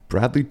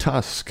Bradley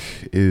Tusk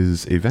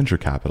is a venture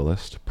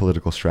capitalist,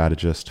 political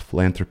strategist,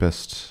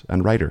 philanthropist,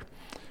 and writer.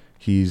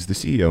 He's the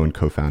CEO and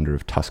co-founder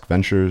of Tusk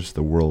Ventures,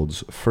 the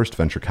world's first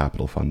venture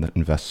capital fund that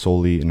invests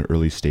solely in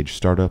early-stage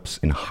startups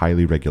in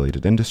highly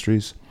regulated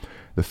industries,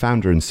 the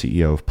founder and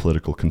CEO of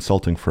political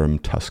consulting firm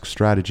Tusk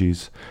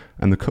Strategies,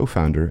 and the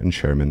co-founder and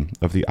chairman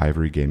of the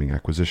Ivory Gaming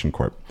Acquisition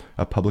Corp.,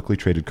 a publicly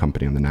traded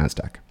company on the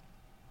NASDAQ.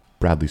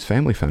 Bradley's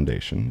family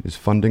foundation is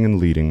funding and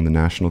leading the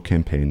national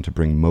campaign to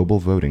bring mobile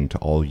voting to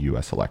all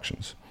U.S.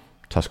 elections.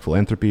 Tusk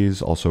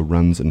Philanthropies also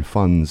runs and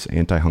funds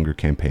anti-hunger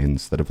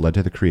campaigns that have led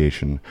to the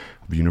creation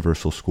of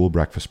universal school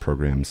breakfast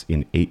programs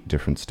in 8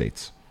 different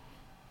states.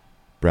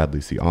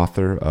 Bradley's the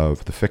author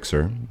of The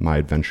Fixer, My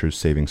Adventures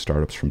Saving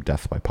Startups from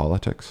Death by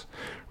Politics,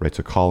 writes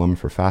a column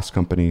for Fast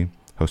Company,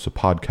 hosts a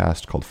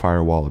podcast called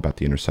Firewall about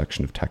the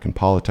intersection of tech and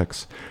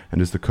politics,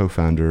 and is the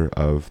co-founder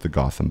of the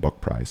Gotham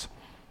Book Prize.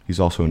 He's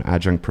also an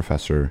adjunct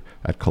professor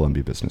at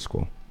Columbia Business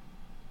School.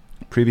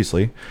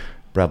 Previously,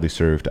 Bradley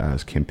served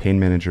as campaign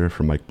manager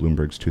for Mike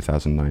Bloomberg's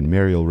 2009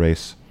 mayoral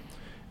race,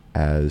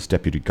 as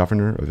deputy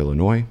governor of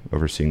Illinois,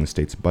 overseeing the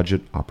state's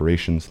budget,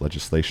 operations,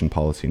 legislation,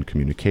 policy, and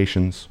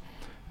communications,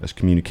 as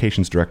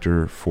communications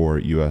director for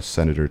U.S.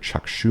 Senator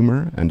Chuck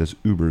Schumer, and as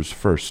Uber's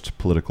first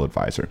political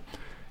advisor.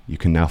 You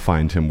can now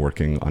find him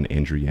working on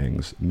Andrew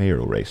Yang's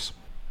mayoral race.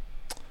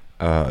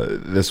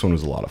 This one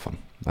was a lot of fun.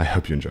 I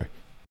hope you enjoy.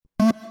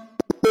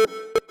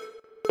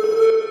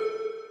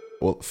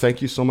 Well,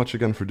 thank you so much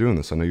again for doing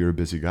this. I know you're a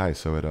busy guy,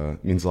 so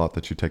it means a lot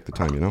that you take the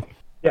time, you know?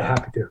 Yeah,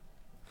 happy to.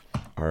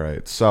 All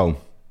right. So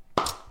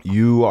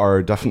you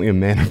are definitely a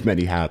man of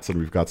many hats, and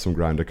we've got some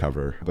ground to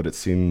cover. But it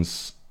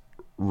seems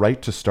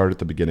right to start at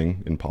the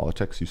beginning in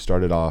politics. You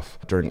started off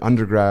during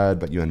undergrad,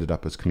 but you ended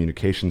up as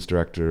communications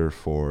director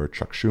for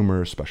Chuck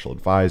Schumer, special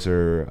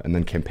advisor, and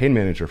then campaign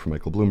manager for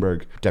Michael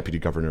Bloomberg, deputy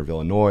governor of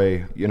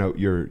Illinois. You know,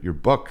 your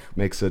book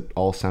makes it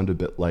all sound a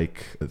bit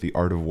like the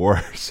art of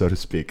war, so to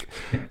speak.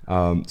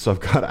 So I've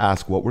got to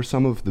ask, what were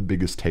some of the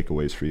biggest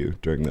takeaways for you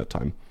during that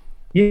time?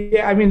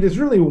 Yeah, I mean, there's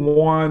really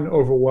one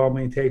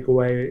overwhelming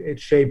takeaway.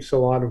 It shapes a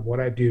lot of what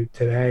I do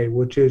today,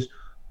 which is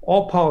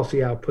all policy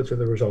outputs are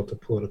the result of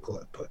political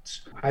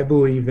inputs. I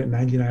believe that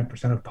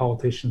 99% of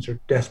politicians are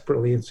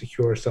desperately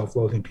insecure,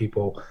 self-loathing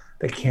people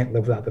that can't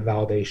live without the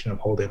validation of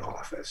holding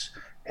office.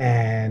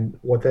 And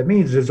what that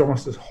means is there's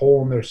almost this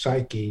hole in their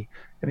psyche,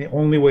 and the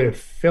only way to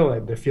fill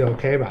it, to feel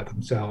okay about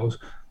themselves,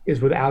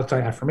 is with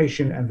outside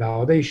affirmation and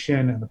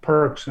validation and the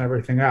perks and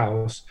everything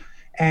else.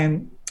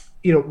 And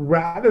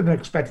rather than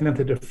expecting them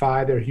to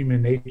defy their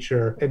human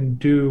nature and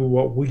do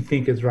what we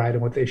think is right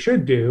and what they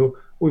should do,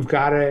 we've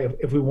got to,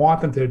 if we want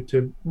them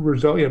to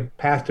result,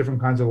 pass different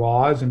kinds of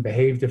laws and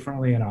behave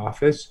differently in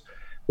office,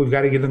 we've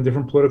got to give them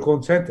different political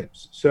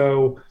incentives.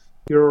 So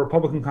you're a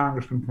Republican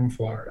congressman from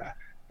Florida,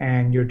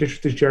 and your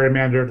district is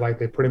gerrymandered like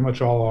they pretty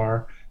much all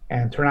are,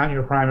 and turnout in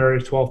your primary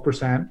is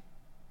 12%,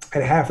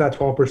 and half that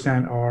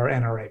 12% are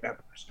NRA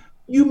members.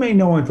 You may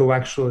know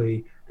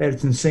intellectually that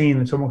it's insane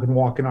that someone can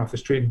walk in off the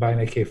street and buy an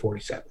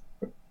AK-47.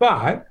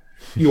 But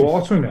you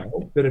also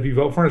know that if you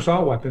vote for an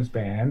assault weapons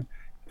ban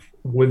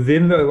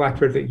within the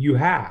electorate that you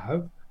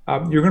have,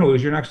 you're going to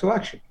lose your next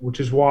election, which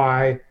is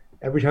why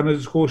every time there's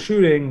a school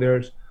shooting,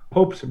 there's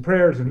hopes and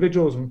prayers and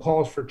vigils and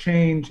calls for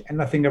change, and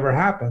nothing ever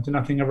happens. And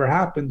nothing ever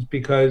happens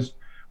because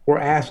we're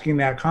asking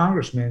that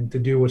congressman to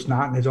do what's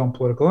not in his own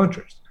political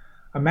interest.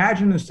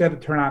 Imagine instead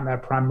of turnout in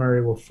that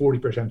primary were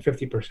 40%,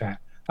 50%.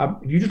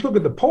 If you just look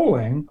at the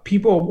polling,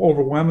 people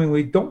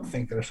overwhelmingly don't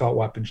think that assault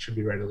weapons should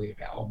be readily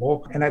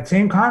available. And that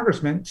same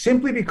congressman,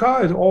 simply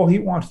because all he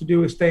wants to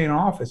do is stay in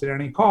office at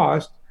any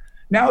cost,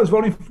 now is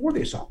voting for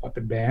the assault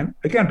weapon ban,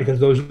 again, because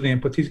those are the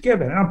inputs he's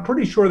given. And I'm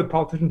pretty sure the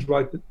politicians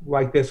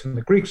like this in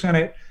the Greek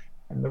Senate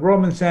and the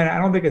Roman Senate. I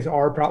don't think it's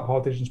our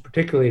politicians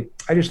particularly.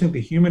 I just think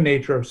the human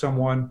nature of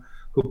someone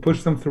who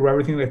puts them through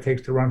everything that it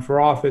takes to run for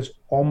office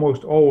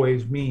almost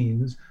always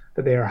means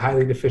that they are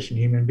highly deficient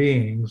human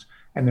beings,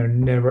 and they're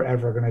never,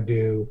 ever going to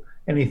do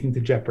anything to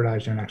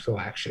jeopardize their next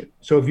election.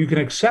 So if you can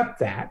accept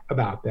that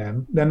about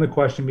them, then the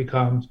question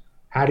becomes,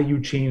 how do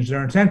you change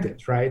their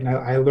incentives, right? And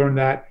I learned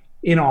that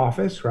in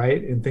office,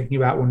 right? And thinking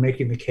about when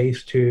making the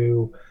case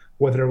to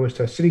whether it was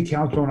to city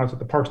council when I was at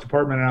the Parks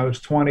Department and I was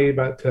 20,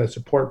 but to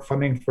support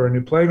funding for a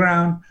new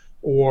playground,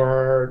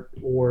 or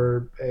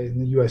in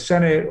the U.S.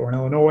 Senate or in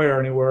Illinois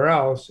or anywhere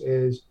else,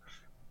 is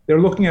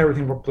they're looking at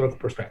everything from a political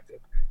perspective.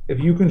 If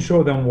you can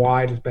show them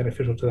why it is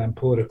beneficial to them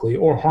politically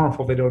or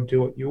harmful if they don't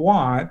do what you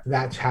want,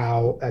 that's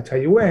how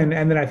you win.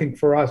 And then I think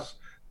for us,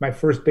 my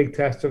first big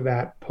test of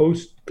that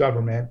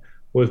post-government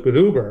was with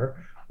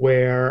Uber,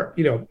 where,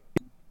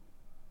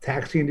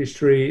 taxi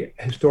industry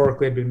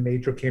historically have been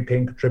major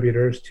campaign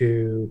contributors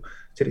to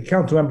city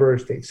council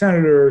members, state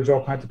senators,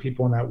 all kinds of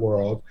people in that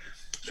world.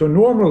 So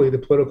normally the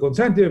political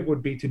incentive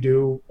would be to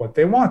do what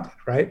they wanted,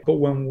 right? But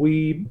when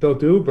we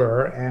built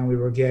Uber and we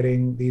were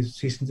getting these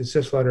cease and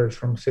desist letters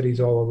from cities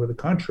all over the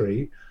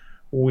country,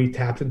 we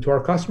tapped into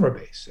our customer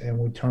base and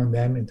we turned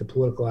them into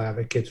political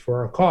advocates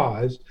for our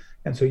cause.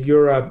 And so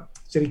you're a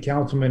city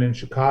councilman in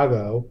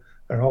Chicago,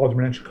 an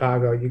alderman in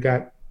Chicago, you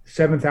got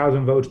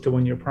 7,000 votes to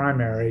win your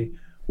primary.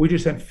 We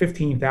just sent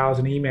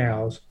 15,000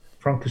 emails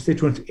from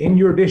constituents in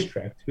your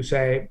district who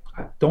say,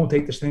 don't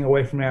take this thing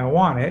away from me, I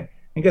want it.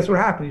 And guess what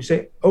happened? You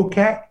say,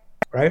 okay,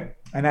 right?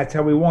 And that's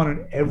how we won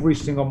in every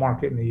single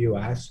market in the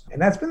US.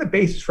 And that's been the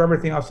basis for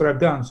everything else that I've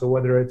done. So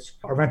whether it's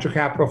our venture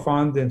capital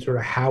fund and sort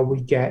of how we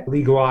get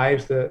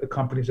legalized the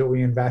companies that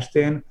we invest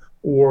in,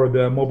 or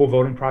the mobile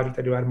voting project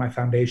I do out of my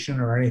foundation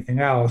or anything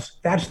else,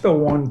 that's the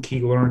one key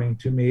learning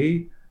to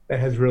me that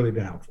has really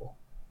been helpful.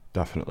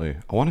 Definitely.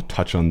 I want to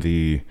touch on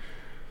the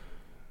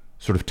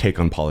sort of take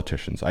on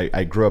politicians.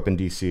 I grew up in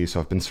DC, so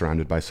I've been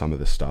surrounded by some of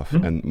this stuff.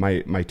 Mm-hmm.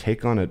 And my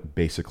take on it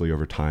basically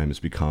over time has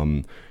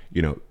become,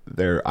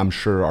 there I'm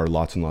sure are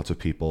lots and lots of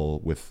people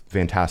with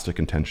fantastic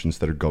intentions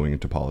that are going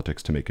into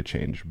politics to make a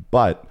change.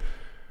 But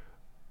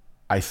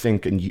I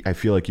think, and I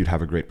feel like you'd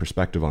have a great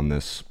perspective on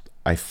this,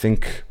 I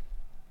think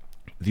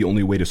the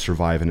only way to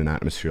survive in an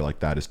atmosphere like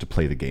that is to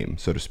play the game,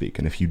 so to speak.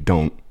 And if you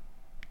don't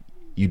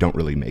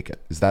really make it.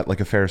 Is that like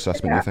a fair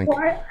assessment, you think?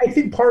 Well, I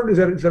think part of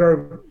it is that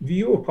our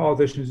view of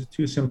politicians is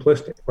too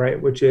simplistic,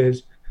 right? Which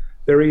is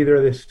they're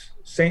either this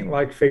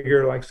saint-like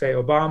figure like, say,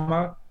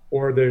 Obama,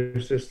 or they're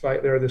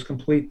this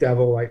complete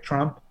devil like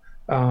Trump,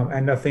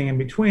 and nothing in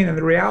between. And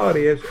the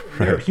reality is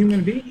they're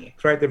human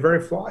beings, right? They're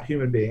very flawed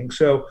human beings.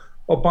 So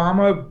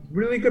Obama,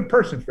 really good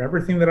person for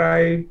everything that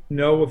I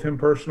know of him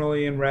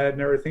personally and read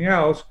and everything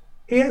else.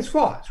 He has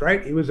flaws,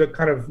 right? He was a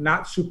kind of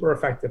not super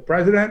effective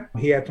president.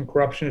 He had some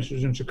corruption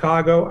issues in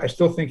Chicago. I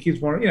still think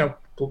he's one,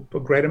 a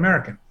great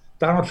American.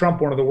 Donald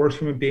Trump, one of the worst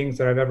human beings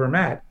that I've ever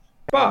met.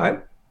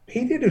 But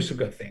he did do some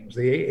good things.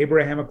 The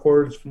Abraham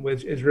Accords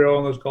with Israel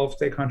and those Gulf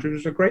state countries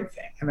was a great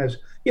thing. And as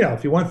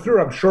if you went through,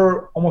 I'm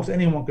sure almost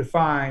anyone could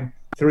find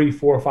 3,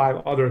 4,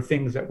 5 other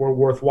things that were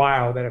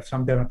worthwhile that if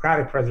some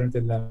Democratic president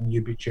did them,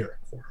 you'd be cheering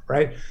for,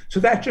 right? So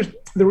that's just,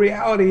 the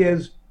reality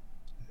is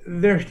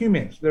they're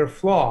humans, they're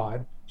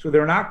flawed. So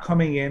they're not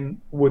coming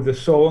in with the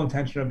sole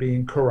intention of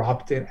being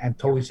corrupt and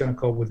totally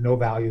cynical with no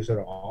values at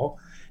all.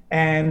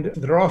 And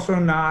they're also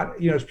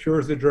not, as pure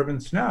as the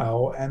driven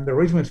snow. And the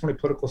reason we have so many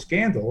political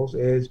scandals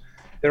is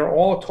they're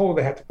all told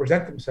they have to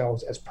present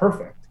themselves as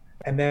perfect.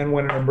 And then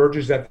when it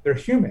emerges that they're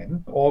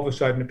human, all of a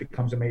sudden it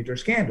becomes a major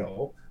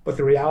scandal. But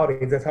the reality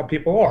is that's how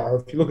people are.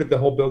 If you look at the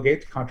whole Bill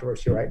Gates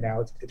controversy right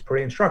now, it's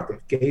pretty instructive.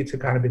 Gates had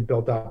kind of been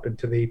built up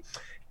into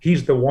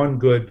he's the one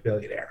good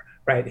billionaire.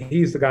 Right,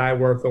 he's the guy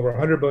worth over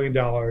 $100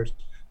 billion,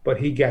 but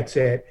he gets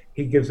it.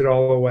 He gives it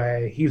all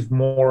away. He's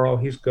moral.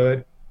 He's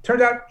good.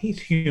 Turns out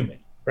he's human,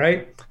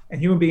 right? And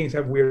human beings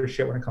have weird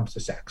shit when it comes to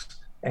sex.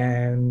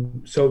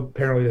 And so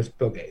apparently that's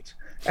Bill Gates.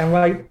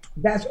 And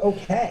that's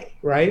okay,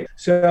 right?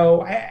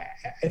 So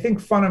I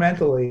think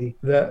fundamentally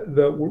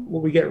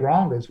what we get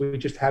wrong is we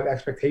just have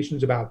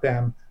expectations about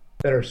them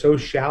that are so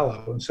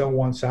shallow and so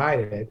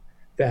one-sided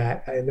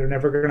that they're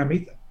never going to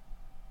meet them.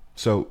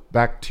 So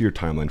back to your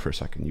timeline for a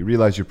second. You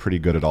realize you're pretty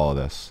good at all of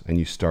this, and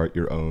you start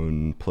your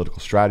own political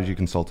strategy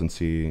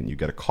consultancy, and you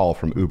get a call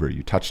from Uber.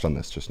 You touched on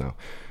this just now,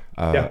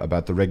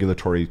 about the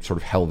regulatory sort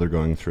of hell they're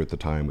going through at the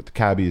time with the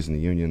cabbies and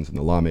the unions and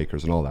the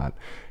lawmakers and all that.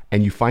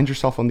 And you find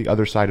yourself on the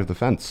other side of the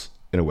fence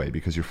in a way,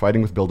 because you're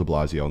fighting with Bill de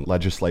Blasio on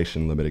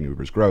legislation limiting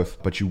Uber's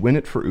growth, but you win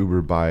it for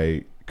Uber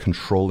by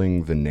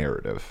controlling the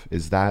narrative.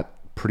 Is that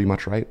pretty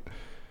much right?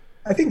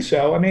 I think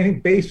so. I mean, I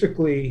think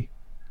basically,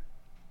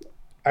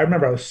 I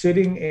remember I was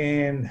sitting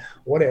in,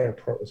 what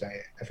airport was I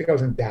in? I think I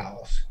was in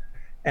Dallas.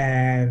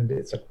 And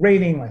it's like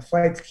raining, my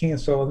flight's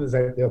canceled. This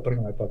is the opening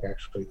of my book,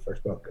 actually, the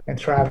first book. And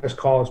Travis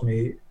calls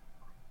me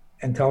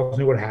and tells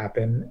me what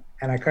happened.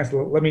 And I kind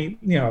of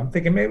I'm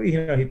thinking maybe,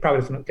 he probably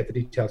doesn't get the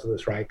details of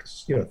this right,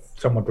 because,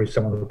 someone briefed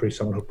someone who briefed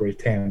someone who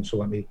briefed him. So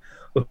let me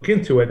look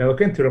into it. And I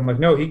look into it. I'm like,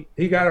 no,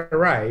 he got it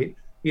right.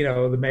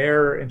 The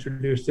mayor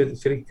introduced it, the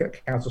city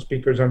council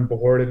speaker's on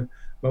board, and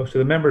most of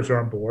the members are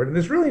on board. And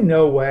there's really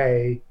no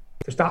way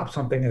to stop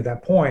something at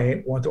that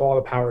point once all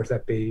the powers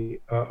that be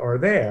are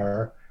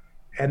there.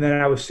 And then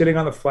I was sitting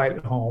on the flight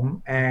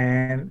home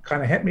and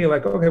kind of hit me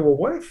like, okay, well,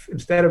 what if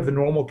instead of the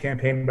normal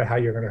campaign about how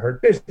you're going to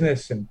hurt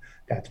business and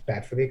that's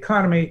bad for the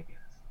economy,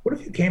 what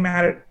if you came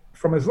at it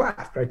from his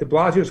left, right? De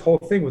Blasio's whole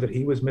thing was that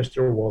he was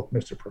Mr. Woke,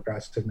 Mr.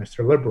 Progressive,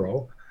 Mr.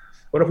 Liberal.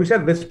 What if we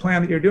said this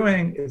plan that you're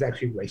doing is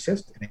actually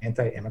racist and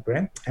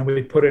anti-immigrant, and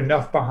we put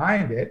enough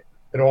behind it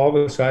that all of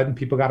a sudden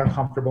people got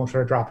uncomfortable and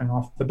started dropping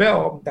off the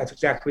bill? That's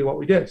exactly what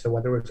we did. So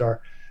whether it's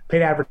our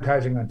paid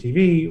advertising on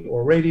TV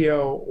or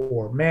radio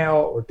or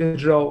mail or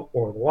digital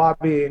or the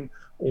lobbying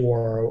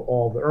or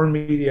all the earned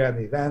media and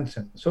the events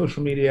and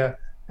social media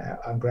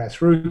on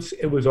grassroots,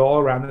 it was all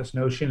around this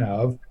notion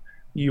of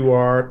you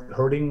are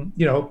hurting,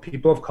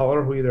 people of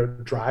color who either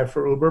drive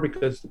for Uber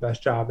because it's the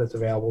best job that's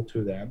available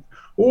to them,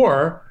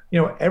 or,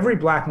 every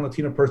Black and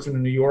Latino person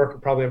in New York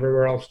and probably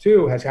everywhere else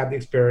too has had the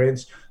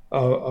experience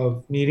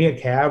of needing a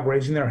cab,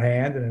 raising their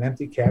hand, and an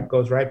empty cab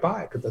goes right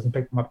by because it doesn't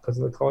pick them up because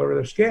of the color of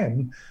their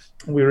skin.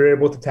 We were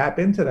able to tap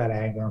into that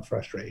anger and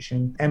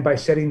frustration. And by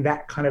setting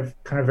that kind of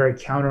very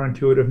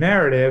counterintuitive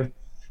narrative,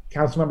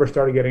 council members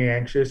started getting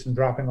anxious and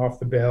dropping off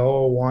the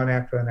bill one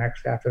after the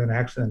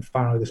next, and then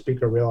finally the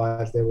speaker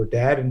realized they were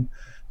dead and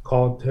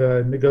called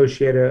to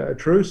negotiate a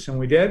truce, and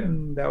we did,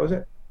 and that was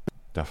it.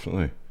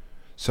 Definitely.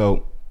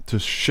 So, to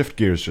shift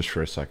gears just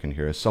for a second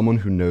here, as someone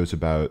who knows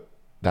about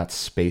that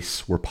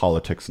space where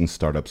politics and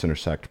startups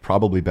intersect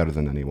probably better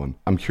than anyone,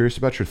 I'm curious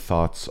about your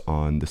thoughts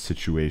on the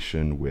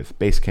situation with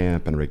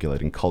Basecamp and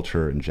regulating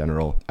culture in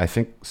general. I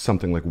think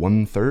something like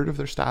 1/3 of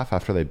their staff,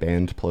 after they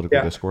banned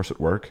political discourse at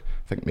work,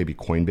 I think maybe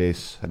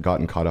Coinbase had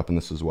gotten caught up in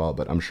this as well,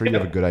 but I'm sure you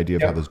have a good idea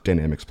of how those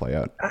dynamics play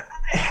out. I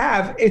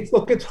have.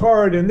 It's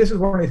hard, and this is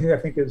one of the things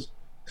I think is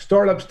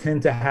startups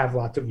tend to have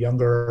lots of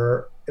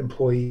younger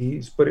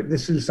employees, but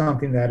this is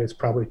something that is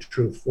probably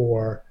true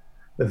for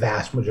the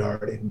vast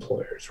majority of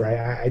employers, right?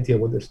 I deal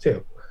with this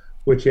too,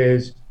 which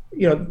is,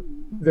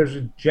 there's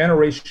a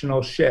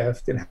generational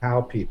shift in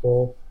how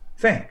people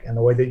think, and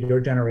the way that your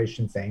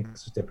generation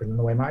thinks is different than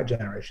the way my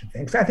generation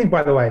thinks. I think,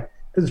 by the way,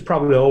 this is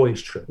probably always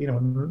true.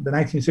 When the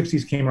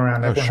 1960s came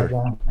around, everyone had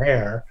long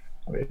hair.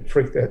 I mean, it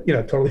freaked,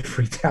 totally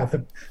freaked out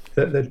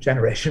the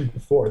generation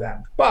before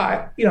them.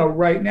 But,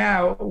 right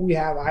now we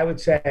have, I would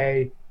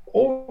say,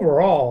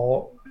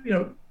 overall,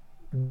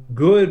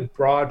 good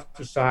broad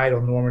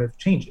societal normative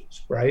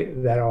changes,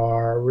 right, that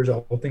are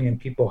resulting in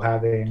people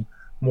having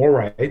more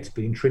rights,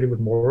 being treated with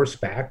more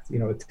respect,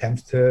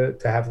 attempts to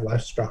have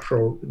less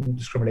structural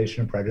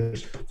discrimination and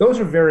prejudice. Those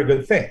are very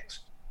good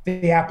things.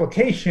 The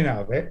application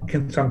of it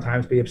can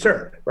sometimes be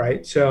absurd,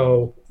 right?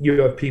 So you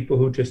have people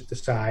who just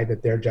decide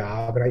that their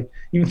job, and I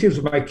even see this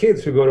with my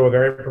kids who go to a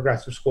very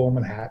progressive school in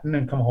Manhattan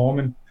and come home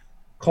and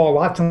call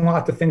lots and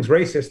lots of things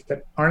racist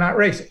that are not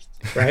racist,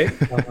 right?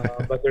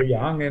 But they're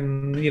young,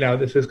 and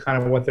this is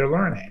kind of what they're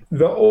learning.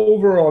 The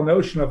overall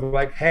notion of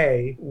like,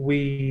 hey,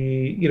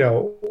 we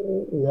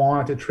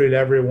want to treat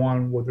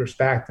everyone with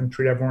respect and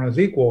treat everyone as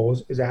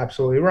equals is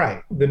absolutely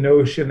right. The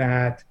notion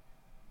that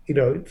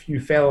if you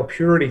fail a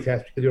purity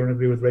test because you don't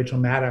agree with Rachel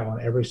Maddow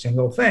on every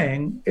single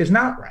thing is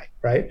not right,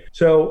 right?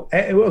 So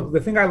the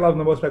thing I love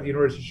the most about the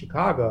University of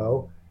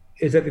Chicago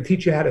is that they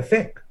teach you how to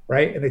think,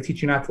 right? And they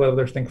teach you not to let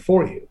others think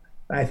for you.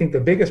 And I think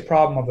the biggest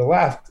problem of the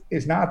left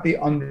is not the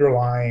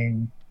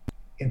underlying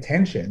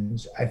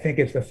intentions. I think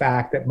it's the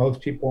fact that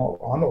most people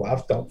on the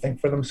left don't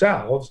think for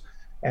themselves.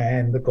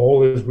 And the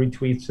goal is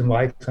retweets and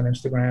likes on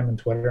Instagram and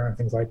Twitter and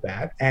things like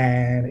that.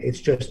 And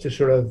it's just to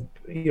sort of,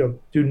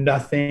 do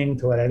nothing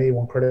to let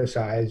anyone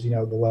criticize, the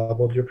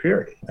level of your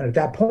purity. And at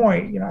that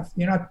point, you're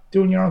not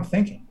doing your own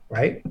thinking,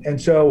 right? And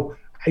so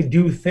I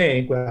do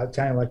think, without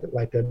sounding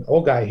like an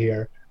old guy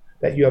here,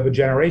 that you have a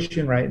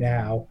generation right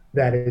now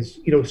that is,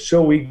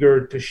 so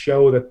eager to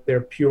show that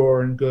they're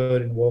pure and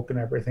good and woke and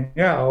everything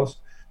else,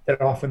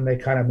 that often they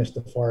kind of miss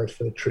the forest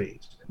for the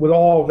trees. With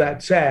all of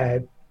that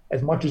said,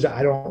 as much as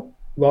I don't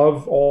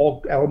love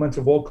all elements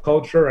of woke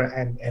culture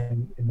and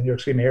in the New York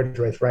City mayor's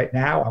race right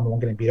now, I'm the one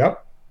getting beat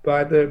up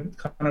by the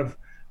kind of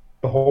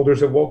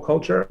beholders of woke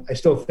culture, I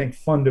still think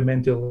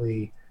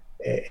fundamentally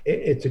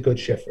it's a good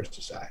shift for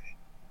society.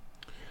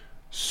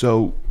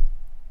 So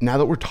now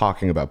that we're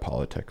talking about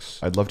politics,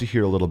 I'd love to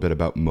hear a little bit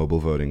about mobile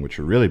voting, which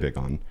you're really big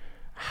on.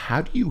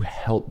 How do you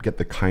help get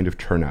the kind of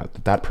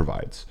turnout that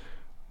provides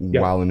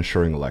while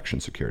ensuring election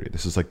security?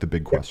 This is like the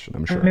big question,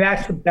 I'm sure. I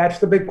mean, that's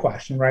the big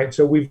question, right?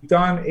 So we've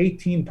done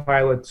 18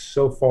 pilots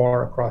so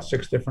far across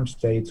 6 different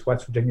states: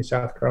 West Virginia,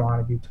 South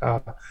Carolina, Utah,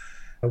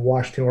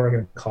 Washington, Oregon,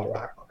 and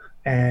Colorado.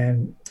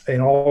 And in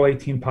all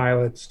 18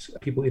 pilots,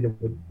 people either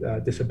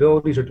with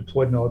disabilities or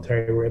deployed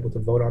military were able to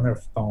vote on their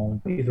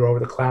phone, either over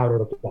the cloud or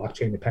the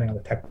blockchain, depending on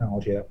the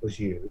technology that was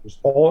used.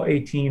 All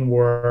 18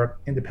 were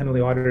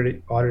independently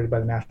audited by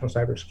the National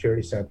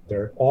Cybersecurity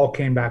Center. All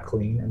came back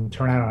clean, and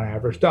turnout on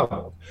average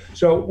doubled.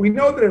 So we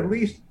know that at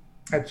least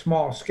at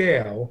small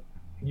scale,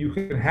 you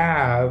can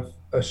have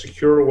a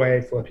secure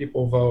way to let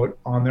people vote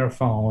on their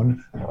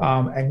phone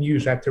and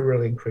use that to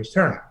really increase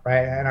turnout,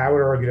 right? And I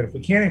would argue that if we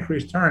can't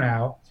increase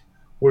turnout,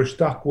 we're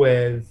stuck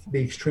with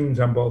the extremes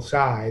on both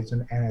sides.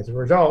 And as a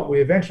result,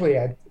 we eventually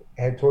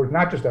head towards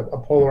not just a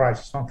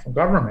polarized dysfunctional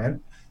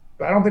government,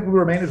 but I don't think we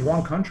remain as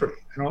one country.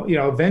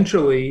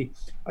 Eventually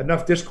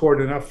enough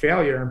discord, enough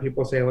failure, and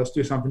people say, let's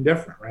do something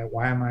different, right?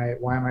 Why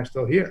am I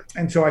still here?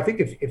 And so I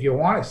think if you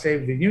want to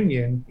save the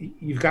union,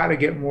 you've got to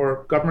get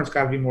more, government's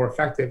got to be more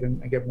effective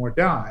and get more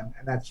done.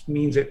 And that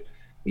means that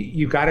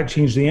you've got to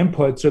change the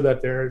input so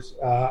that there's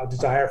a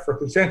desire for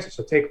consensus.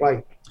 So take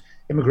like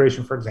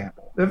immigration, for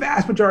example. The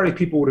vast majority of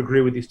people would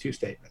agree with these 2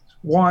 statements.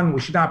 1,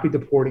 we should not be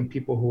deporting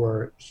people who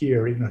are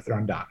here, even if they're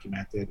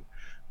undocumented.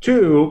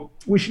 2,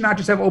 we should not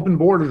just have open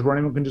borders where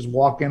anyone can just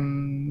walk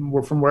in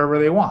from wherever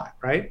they want,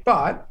 right?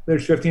 But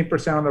there's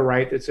 15% on the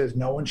right that says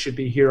no one should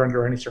be here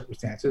under any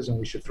circumstances and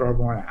we should throw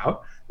everyone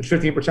out. There's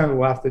 15% on the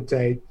left that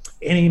say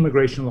any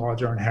immigration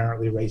laws are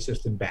inherently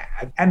racist and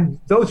bad. And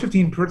those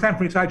 15%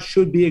 from each side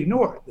should be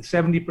ignored. The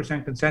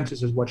 70%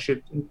 consensus is what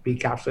should be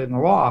encapsulated in the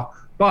law.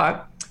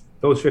 But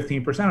those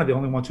 15% are the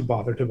only ones who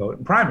bother to vote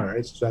in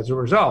primaries. So as a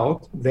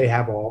result, they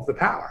have all of the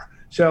power.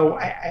 So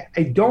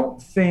I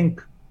don't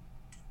think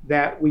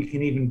that we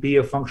can even be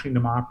a functioning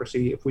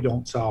democracy if we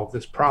don't solve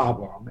this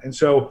problem. And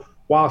so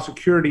while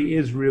security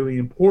is really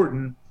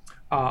important,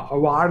 a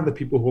lot of the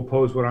people who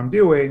oppose what I'm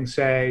doing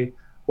say,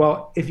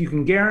 Well, if you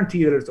can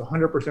guarantee that it's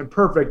 100%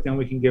 perfect, then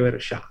we can give it a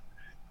shot.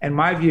 And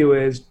my view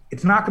is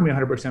it's not going to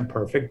be 100%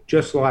 perfect,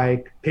 just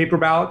like paper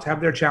ballots have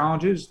their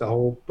challenges, the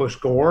whole Bush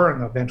Gore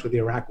and eventually the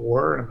Iraq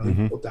War, and a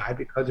million people died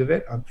because of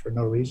it for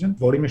no reason.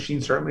 Voting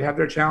machines certainly have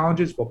their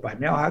challenges. Vote by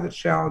mail has its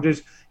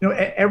challenges.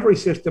 Every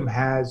system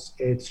has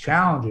its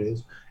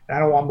challenges. And I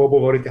don't want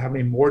mobile voting to have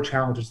any more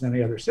challenges than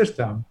any other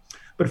system.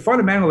 But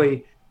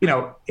fundamentally,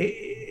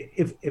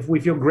 if we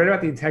feel great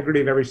about the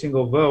integrity of every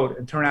single vote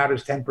and turnout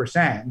is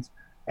 10%,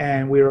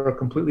 and we are a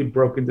completely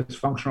broken,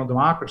 dysfunctional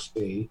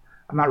democracy,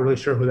 I'm not really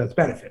sure who that's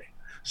benefiting.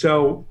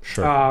 So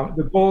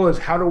the goal is,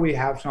 how do we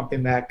have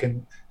something that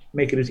can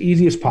make it as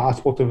easy as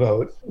possible to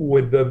vote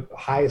with the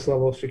highest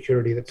level of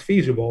security that's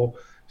feasible?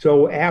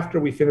 So after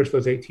we finished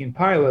those 18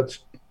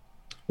 pilots,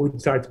 we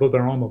decided to build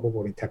our own mobile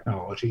voting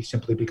technology,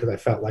 simply because I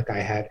felt like I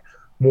had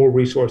more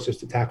resources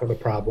to tackle the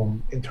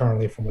problem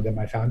internally from within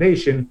my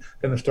foundation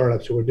than the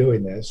startups who were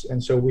doing this.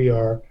 And so we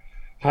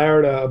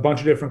hired a bunch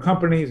of different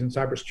companies and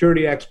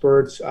cybersecurity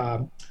experts.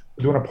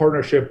 We're doing a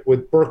partnership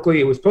with Berkeley.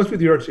 It was supposed to be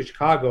the University of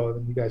Chicago,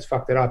 and you guys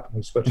fucked it up, and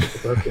we switched it to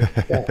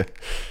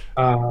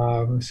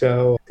Berkeley.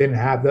 So didn't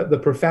have the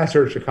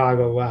professor at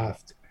Chicago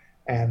left,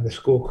 and the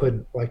school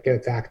couldn't get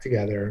its act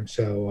together, and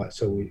so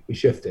we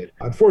shifted.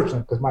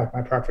 Unfortunately, because my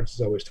preference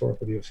is always to work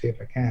with U of C if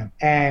I can.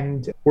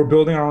 And we're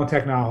building our own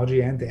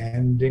technology,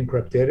 end-to-end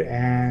encrypted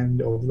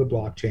and over the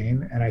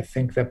blockchain. And I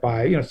think that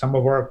by some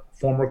of our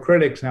former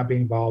critics now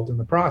being involved in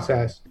the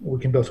process, we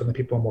can build something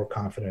people are more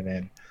confident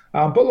in.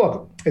 But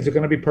look, is it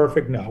going to be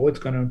perfect? No, it's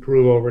going to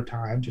improve over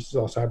time, just as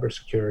all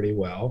cybersecurity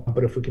will.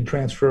 But if we can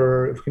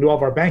do all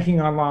of our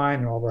banking online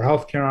and all of our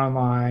healthcare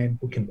online,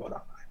 we can vote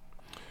online.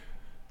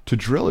 To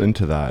drill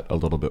into that a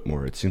little bit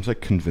more, it seems like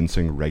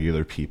convincing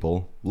regular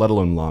people, let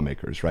alone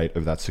lawmakers, right,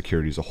 of that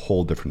security is a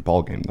whole different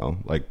ballgame, though.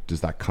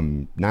 Does that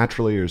come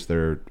naturally, or is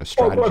there a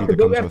strategy that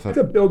comes with it?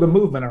 To build a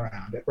movement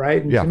around it,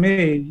 right? And to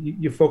me,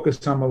 you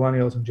focus on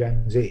millennials and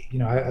Gen Z.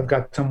 I've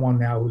got someone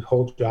now whose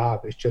whole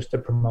job is just to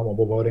promote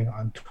mobile voting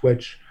on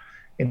Twitch,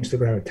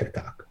 Instagram, and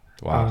TikTok.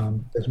 Wow.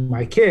 As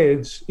my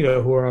kids,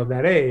 who are of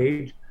that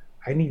age,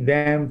 I need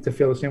them to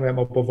feel the same way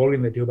about mobile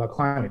voting they do about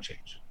climate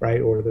change,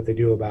 right? Or that they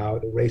do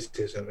about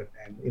racism.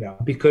 And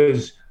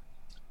because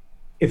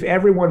if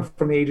everyone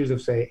from the ages of,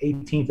 say,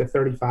 18 to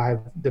 35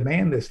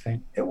 demand this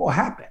thing, it will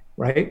happen,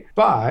 right?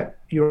 But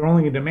you're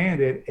only going to demand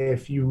it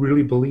if you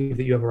really believe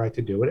that you have a right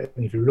to do it.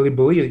 And if you really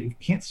believe that you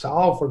can't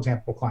solve, for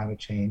example, climate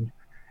change,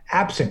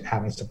 absent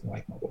having something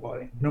like mobile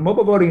voting.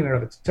 Mobile voting in and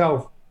of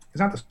itself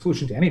is not the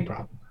solution to any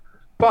problem,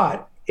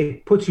 but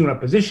it puts you in a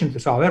position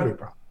to solve every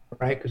problem.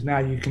 Right? Because now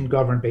you can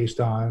govern based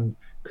on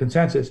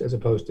consensus as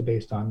opposed to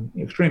based on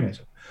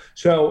extremism.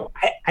 So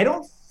I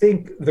don't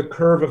think the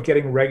curve of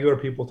getting regular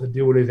people to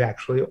do it is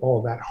actually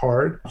all that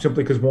hard,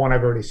 simply because, one,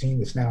 I've already seen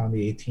this now in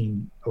the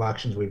 18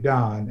 elections we've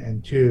done,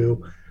 and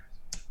two,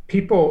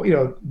 people,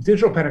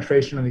 digital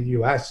penetration in the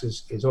US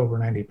is over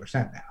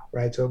 90% now,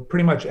 right? So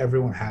pretty much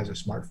everyone has a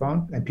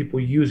smartphone, and people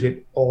use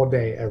it all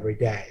day, every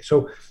day.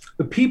 So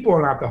the people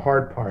are not the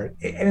hard part.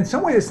 And in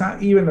some ways, it's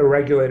not even the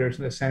regulators,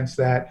 in the sense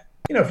that,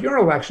 if you're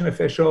an election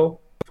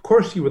official, of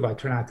course you would like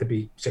turnout to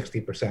be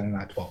 60% and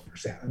not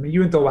 12%. I mean,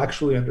 you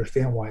intellectually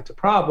understand why it's a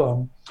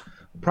problem.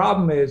 The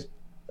problem is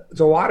there's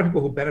a lot of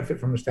people who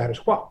benefit from the status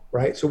quo,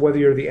 right? So whether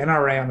you're the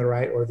NRA on the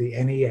right or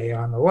the NEA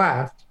on the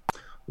left,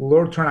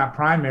 low turnout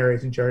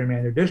primaries in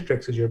gerrymandered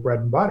districts is your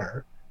bread and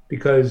butter,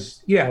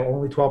 because,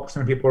 only 12%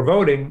 of people are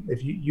voting.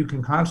 If you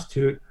can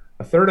constitute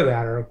a third of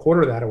that or a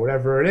quarter of that or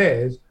whatever it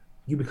is,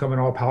 you become an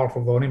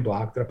all-powerful voting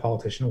bloc that a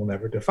politician will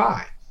never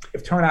defy.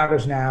 If turnout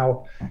is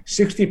now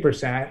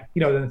 60%,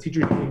 then the teacher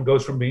union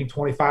goes from being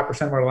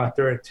 25% of our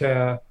electorate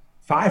to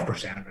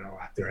 5% of our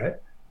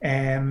electorate,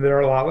 and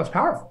they're a lot less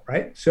powerful,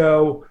 right?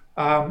 So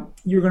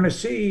you're going to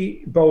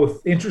see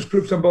both interest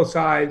groups on both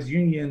sides,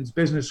 unions,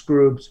 business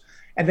groups,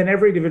 and then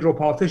every individual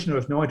politician who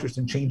has no interest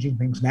in changing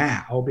things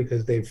now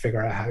because they've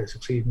figured out how to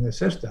succeed in the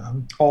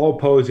system, all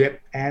oppose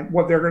it. And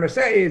what they're going to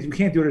say is, we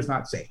can't do it, it's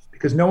not safe,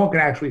 because no one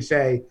can actually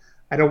say,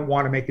 I don't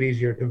want to make it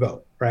easier to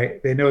vote,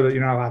 right? They know that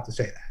you're not allowed to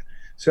say that.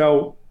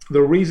 So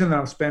the reason that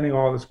I'm spending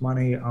all this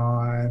money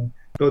on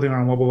building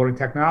our mobile voting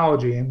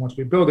technology, and once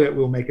we build it,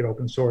 we'll make it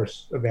open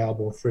source,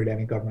 available free to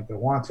any government that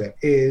wants it,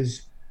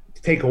 is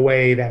to take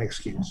away that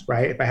excuse,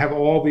 right? If I have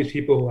all these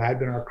people who had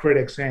been our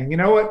critics saying, you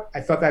know what,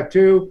 I thought that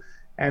too,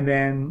 and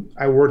then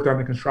I worked on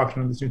the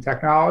construction of this new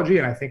technology,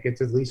 and I think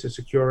it's at least as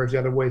secure as the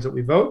other ways that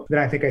we vote, then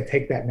I think I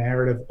take that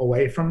narrative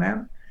away from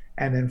them.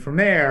 And then from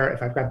there,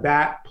 if I've got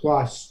that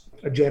plus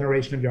a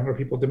generation of younger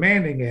people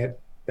demanding it,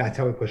 that's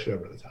how we push it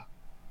over the top.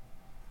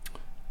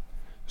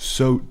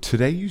 So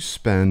today you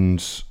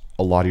spend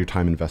a lot of your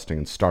time investing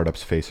in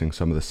startups facing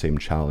some of the same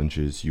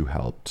challenges you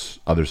helped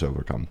others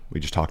overcome. We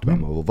just talked about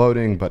mobile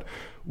voting, but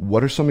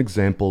what are some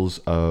examples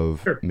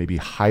of maybe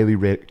highly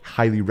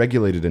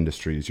regulated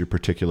industries you're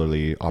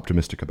particularly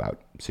optimistic about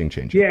seeing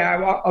change?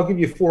 Yeah, I'll give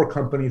you 4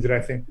 companies that I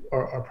think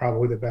are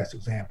probably the best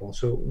examples.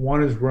 So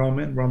one is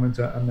Roman. Roman's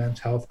a men's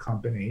health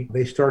company.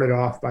 They started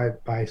off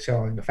by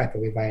selling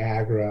effectively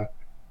Viagra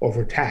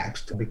over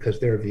text, because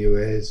their view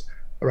is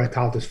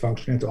erectile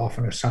dysfunction is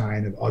often a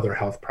sign of other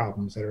health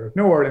problems that are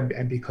ignored.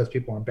 And because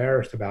people are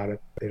embarrassed about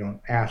it, they don't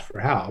ask for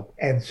help.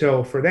 And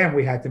so for them,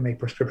 we had to make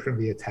prescription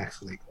via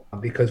text legal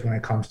because when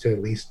it comes to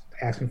at least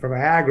asking for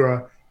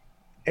Viagra,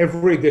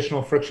 every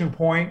additional friction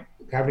point,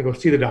 having to go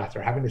see the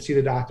doctor, having to see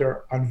the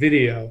doctor on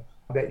video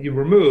that you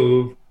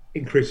remove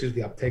increases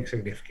the uptake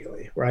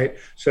significantly, right?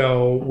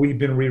 So we've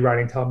been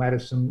rewriting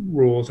telemedicine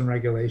rules and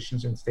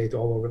regulations in states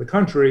all over the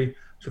country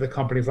so that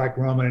companies like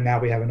Roman, and now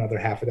we have another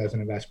half a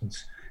dozen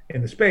investments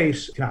in the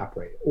space, can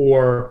operate.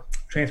 Or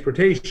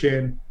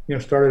transportation,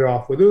 started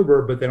off with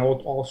Uber, but then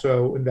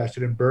also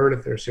invested in Bird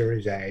at their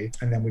Series A.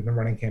 And then we've been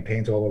running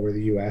campaigns all over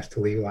the US to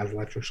legalize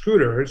electric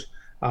scooters.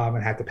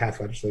 And had to pass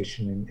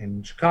legislation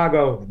in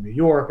Chicago and New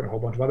York and a whole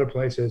bunch of other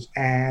places.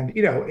 And,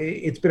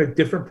 it's been a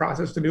different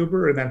process than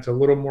Uber, and that's a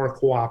little more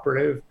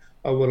cooperative,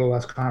 a little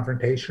less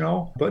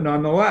confrontational. But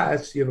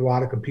nonetheless, you have a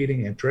lot of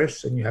competing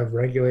interests, and you have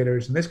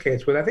regulators in this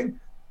case with, I think,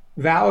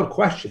 valid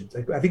questions.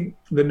 Like, I think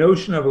the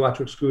notion of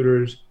electric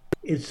scooters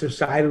is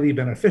societally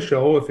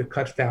beneficial if it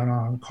cuts down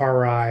on car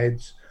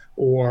rides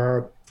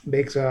or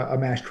makes a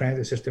mass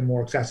transit system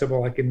more accessible,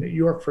 like in New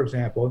York, for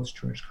example. It's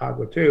true in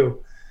Chicago,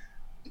 too.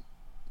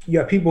 You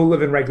have people who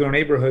live in regular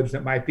neighborhoods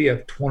that might be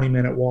a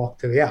 20-minute walk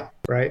to the L,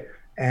 right?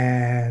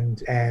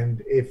 And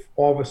if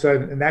all of a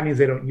sudden, and that means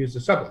they don't use the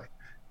subway.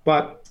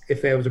 But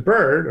if there was a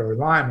Bird or a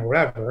Lime or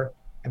whatever,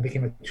 and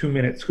became a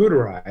 2-minute scooter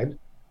ride,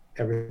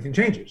 everything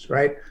changes,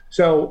 right?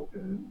 So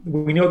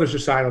we know there's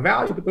societal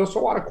value, but there's also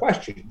a lot of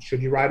questions.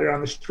 Should you ride it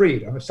on the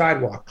street, on the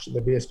sidewalk? Should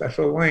there be a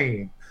special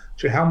lane?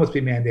 Should helmets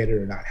be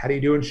mandated or not? How do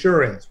you do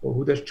insurance? Well,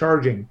 who does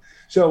charging?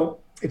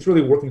 So it's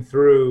really working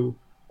through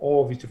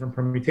all of these different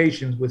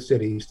permutations with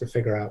cities to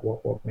figure out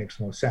what makes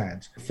most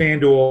sense.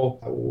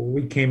 FanDuel,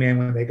 we came in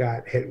when they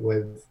got hit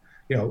with,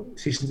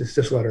 cease and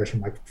desist letters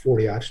from like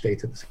 40 odd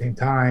states at the same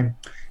time,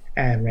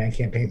 and ran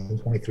campaigns in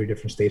 23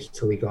 different states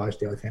to legalize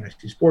daily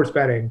fantasy sports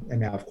betting. And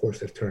now, of course,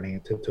 they're turning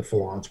into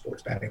full-on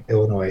sports betting.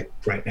 Illinois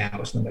right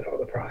now is in the middle of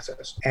the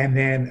process. And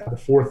then the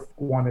fourth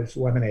one is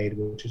Lemonade,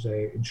 which is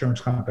an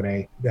insurance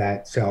company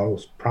that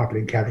sells property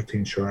and casualty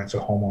insurance to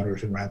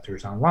homeowners and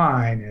renters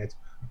online. And it's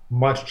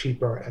much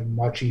cheaper and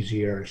much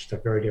easier. It's a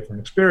very different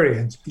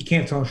experience. You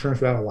can't sell insurance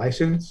without a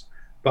license,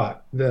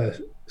 but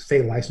the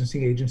state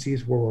licensing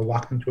agencies were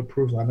reluctant to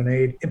approve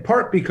Lemonade, in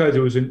part because it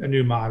was a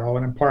new model,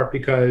 and in part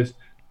because,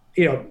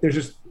 there's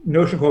this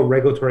notion called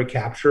regulatory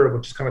capture,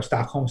 which is kind of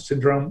Stockholm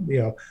syndrome.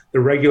 The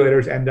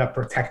regulators end up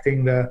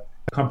protecting the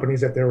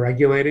companies that they're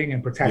regulating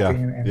and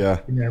protecting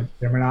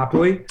their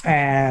monopoly.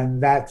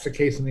 And that's the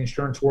case in the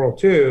insurance world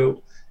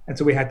too. And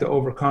so we had to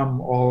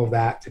overcome all of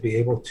that to be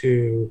able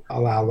to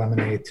allow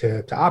Lemonade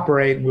to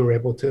operate. And we were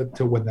able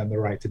to win them the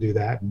right to do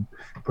that in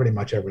pretty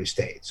much every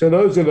state. So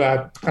those are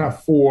the kind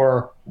of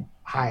four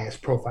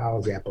highest profile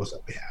examples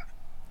that we have.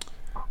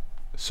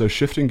 So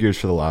shifting gears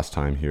for the last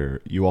time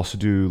here, you also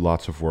do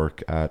lots of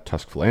work at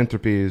Tusk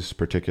Philanthropies,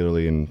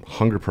 particularly in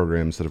hunger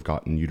programs that have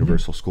gotten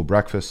universal school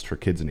breakfast for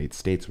kids in 8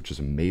 states, which is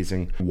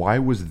amazing. Why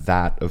was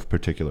that of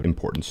particular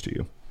importance to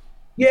you?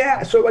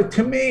 Yeah, so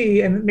to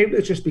me, and maybe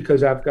it's just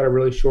because I've got a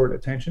really short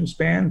attention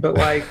span, but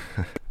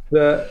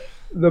the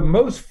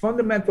most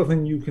fundamental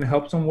thing you can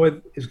help someone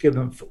with is give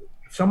them food.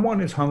 If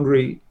someone is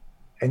hungry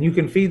and you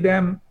can feed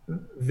them,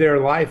 their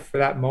life for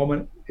that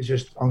moment is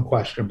just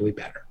unquestionably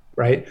better,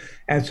 right?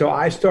 And so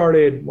I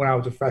started when I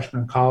was a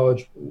freshman in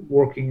college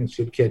working in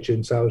soup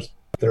kitchens. So I was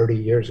 30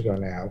 years ago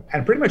now,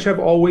 and pretty much have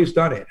always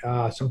done it.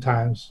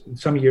 Sometimes,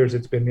 some years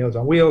it's been Meals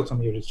on Wheels,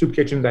 some years it's soup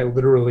kitchens. I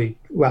literally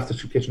left the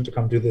soup kitchen to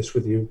come do this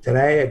with you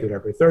today. I do it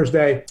every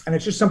Thursday, and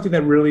it's just something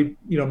that really,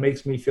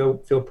 makes me feel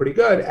pretty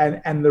good.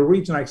 And the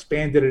reason I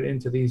expanded it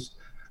into these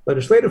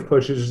legislative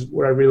pushes is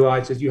what I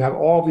realized is you have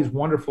all these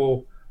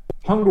wonderful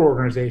hunger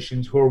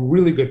organizations who are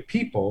really good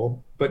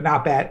people, but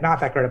not that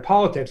great at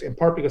politics, in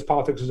part because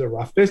politics is a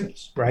rough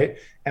business, right?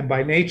 And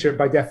by nature,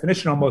 by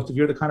definition, almost, if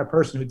you're the kind of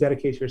person who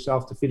dedicates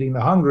yourself to feeding the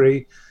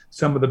hungry,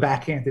 some of the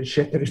backhanded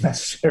shit that is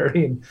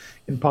necessary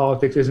in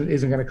politics isn't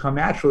going to come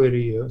naturally to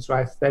you. So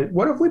I said,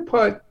 what if we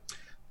put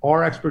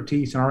our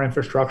expertise and our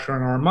infrastructure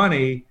and our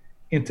money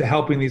into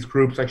helping these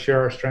groups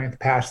share our strength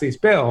pass these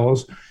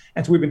bills?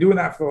 And so we've been doing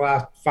that for the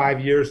last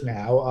 5 years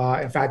now.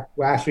 In fact,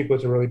 last week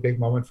was a really big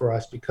moment for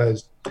us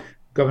because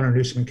Governor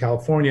Newsom in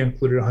California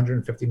included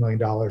 $150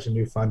 million in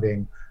new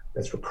funding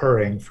that's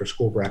recurring for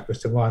school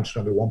breakfast and lunch.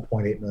 Another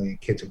 1.8 million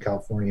kids in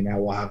California now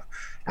will have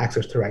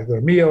access to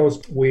regular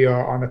meals. We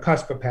are on the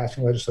cusp of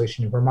passing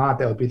legislation in Vermont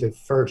that will be the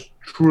first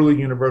truly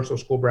universal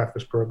school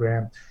breakfast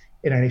program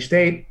in any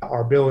state.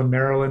 Our bill in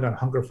Maryland on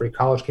hunger-free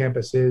college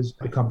campuses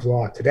becomes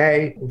law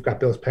today. We've got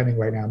bills pending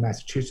right now in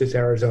Massachusetts,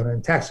 Arizona,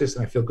 and Texas,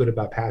 and I feel good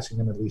about passing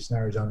them, at least in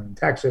Arizona and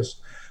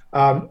Texas.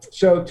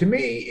 So to me,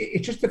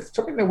 it's just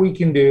something that we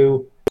can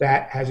do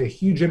that has a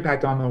huge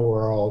impact on the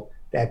world,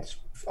 that's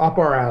up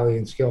our alley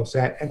and skill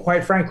set, and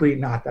quite frankly,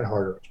 not that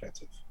hard or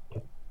expensive.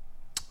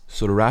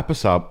 So to wrap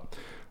us up,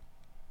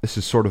 this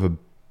is sort of a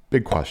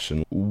big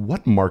question.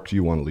 What mark do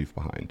you want to leave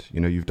behind?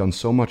 You've done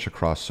so much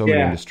across so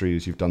many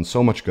industries. You've done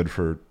so much good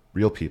for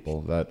real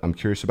people that I'm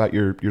curious about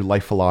your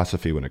life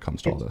philosophy when it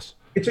comes to all this.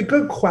 It's a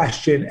good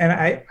question.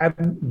 And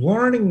I'm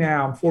learning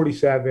now, I'm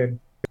 47,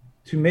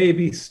 to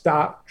maybe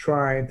stop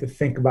trying to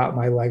think about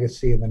my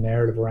legacy and the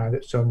narrative around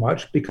it so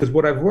much. Because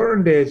what I've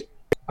learned is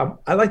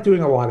I like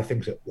doing a lot of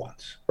things at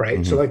once, right?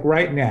 Mm-hmm. So like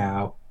right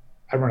now,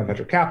 I run a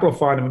venture capital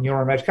fund, and when you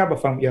run a venture capital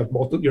fund,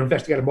 you're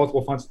investigating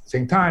multiple funds at the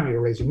same time.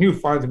 You're raising new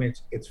funds. I mean,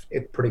 it's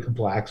pretty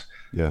complex.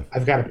 Yeah.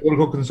 I've got a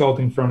political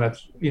consulting firm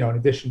that's, in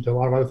addition to a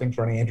lot of other things,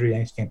 running Andrew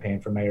Yang's campaign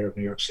for mayor of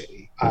New York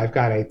City. I've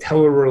got a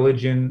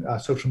tele-religion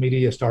social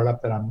media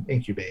startup that I'm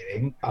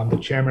incubating. I'm the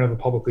chairman of a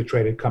publicly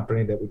traded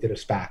company that we did a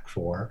SPAC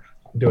for.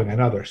 I'm doing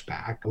another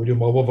SPAC. We do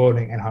mobile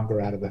voting and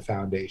hunger out of the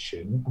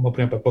foundation. I'm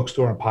opening up a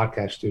bookstore and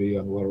podcast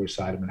studio on the Lower East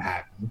Side of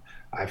Manhattan.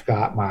 I've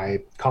got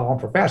my column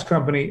for Fast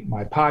Company,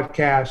 my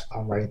podcast.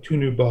 I'm writing 2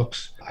 new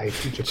books. I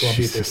teach at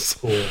Columbia Business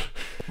School.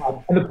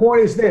 And the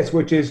point is this,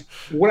 which is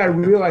what I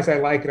realize I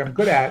like and I'm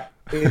good at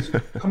is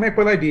coming up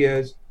with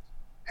ideas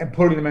and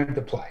putting them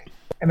into play.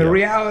 And the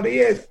reality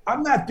is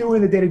I'm not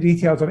doing the data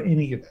details on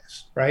any of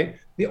this, right?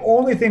 The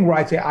only thing where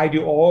I'd say I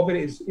do all of it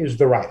is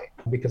the writing,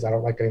 because I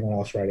don't like anyone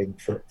else writing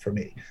for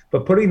me.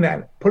 But putting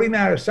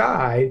that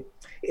aside,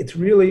 it's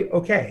really,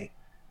 okay,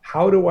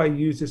 how do I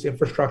use this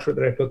infrastructure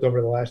that I've built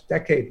over the last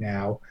decade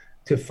now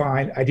to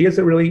find ideas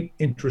that really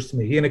interest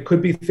me? And it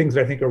could be things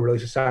that I think are really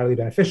societally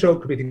beneficial. It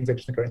could be things I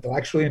just think are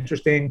intellectually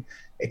interesting.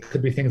 It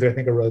could be things that I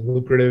think are really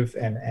lucrative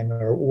and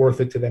are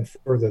worth it to then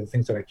further the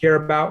things that I care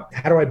about.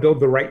 How do I build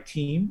the right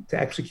team to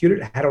execute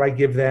it? How do I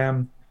give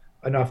them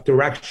enough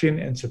direction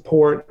and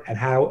support? And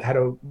how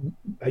do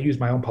I use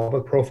my own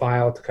public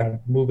profile to kind of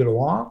move it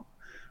along?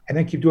 And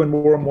then keep doing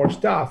more and more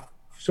stuff.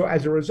 So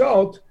as a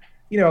result,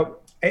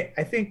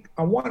 I think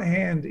on one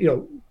hand,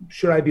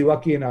 should I be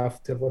lucky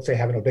enough to, let's say,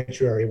 have an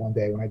obituary one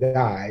day when I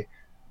die?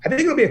 I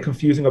think it'll be a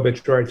confusing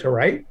obituary to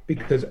write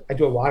because I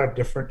do a lot of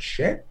different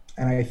shit.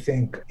 And I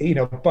think,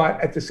 but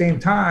at the same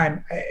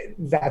time,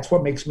 that's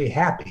what makes me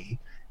happy.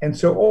 And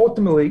so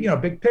ultimately,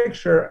 big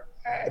picture,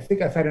 I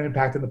think I've had an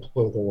impact in the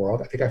political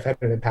world. I think I've had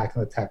an impact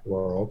in the tech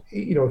world.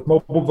 If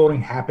mobile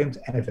voting happens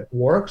and if it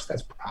works,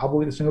 that's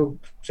probably the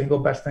single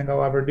best thing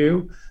I'll ever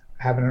do.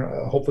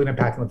 Having hopefully an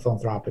impact in the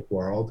philanthropic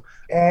world.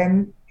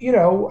 And,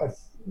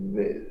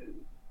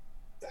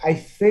 I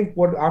think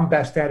what I'm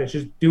best at is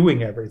just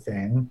doing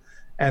everything.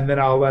 And then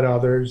I'll let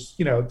others,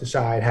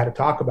 decide how to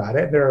talk about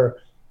it. There are,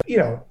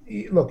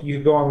 look, you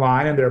can go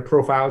online and there are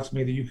profiles to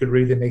me that you could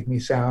read that make me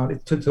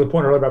sound, to the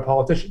point earlier about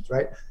politicians,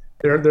 right?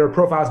 There are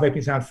profiles that make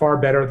me sound far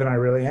better than I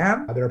really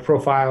am. There are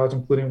profiles,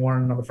 including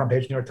one on the front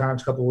page of the New York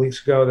Times a couple of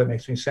weeks ago, that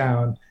makes me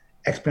sound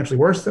exponentially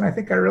worse than I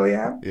think I really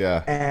am.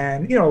 Yeah.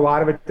 And, a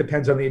lot of it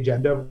depends on the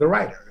agenda of the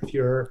writer. If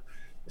you're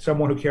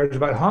someone who cares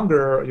about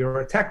hunger, or you're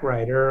a tech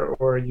writer,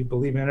 or you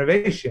believe in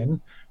innovation,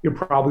 you're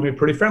probably going to be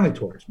pretty friendly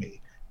towards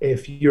me.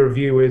 If your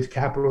view is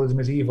capitalism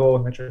is evil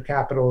and venture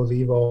capital is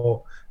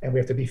evil and we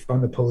have to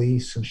defund the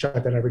police and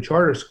shut down every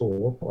charter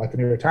school, like the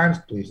New York Times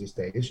believes these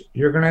days,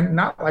 you're going to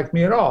not like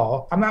me at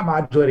all. I'm not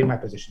modulating my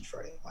positions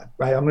for anyone,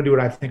 right? I'm going to do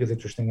what I think is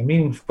interesting and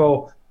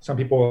meaningful. Some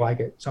people will like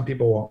it. Some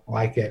people won't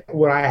like it.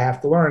 What I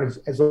have to learn is,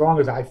 as long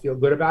as I feel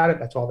good about it,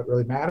 that's all that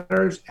really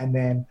matters. And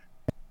then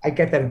I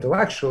get that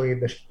intellectually.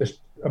 This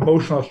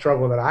emotional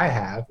struggle that I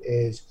have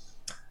is,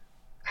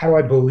 how do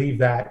I believe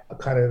that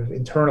kind of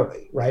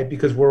internally, right?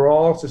 Because we're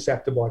all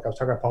susceptible, like I was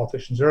talking about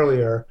politicians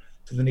earlier,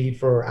 to the need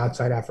for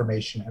outside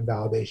affirmation and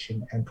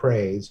validation and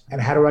praise.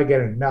 And how do I get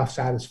enough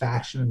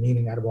satisfaction and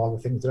meaning out of all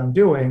the things that I'm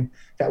doing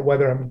that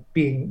whether I'm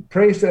being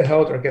praised to the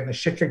hilt or getting the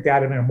shit kicked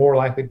out of me, or more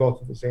likely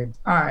both at the same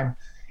time,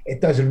 it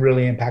doesn't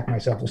really impact my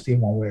self-esteem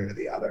one way or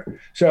the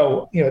other.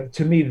 So,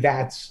 to me,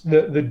 that's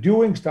the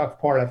doing stuff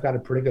part I've got a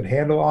pretty good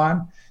handle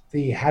on.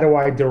 The how do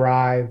I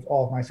derive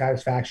all of my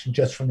satisfaction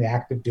just from the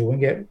act of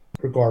doing it,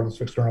 regardless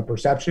of external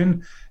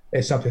perception,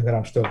 is something that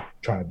I'm still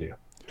trying to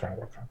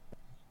work on.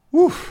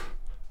 Whew.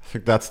 I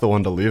think that's the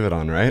one to leave it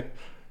on, right?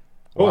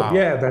 Wow. Oh,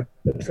 yeah,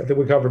 I think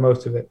we covered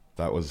most of it.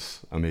 That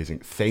was amazing.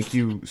 Thank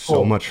you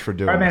so much for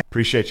doing it.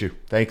 Appreciate you.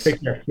 Thanks.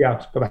 Take care.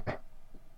 Yeah, bye-bye.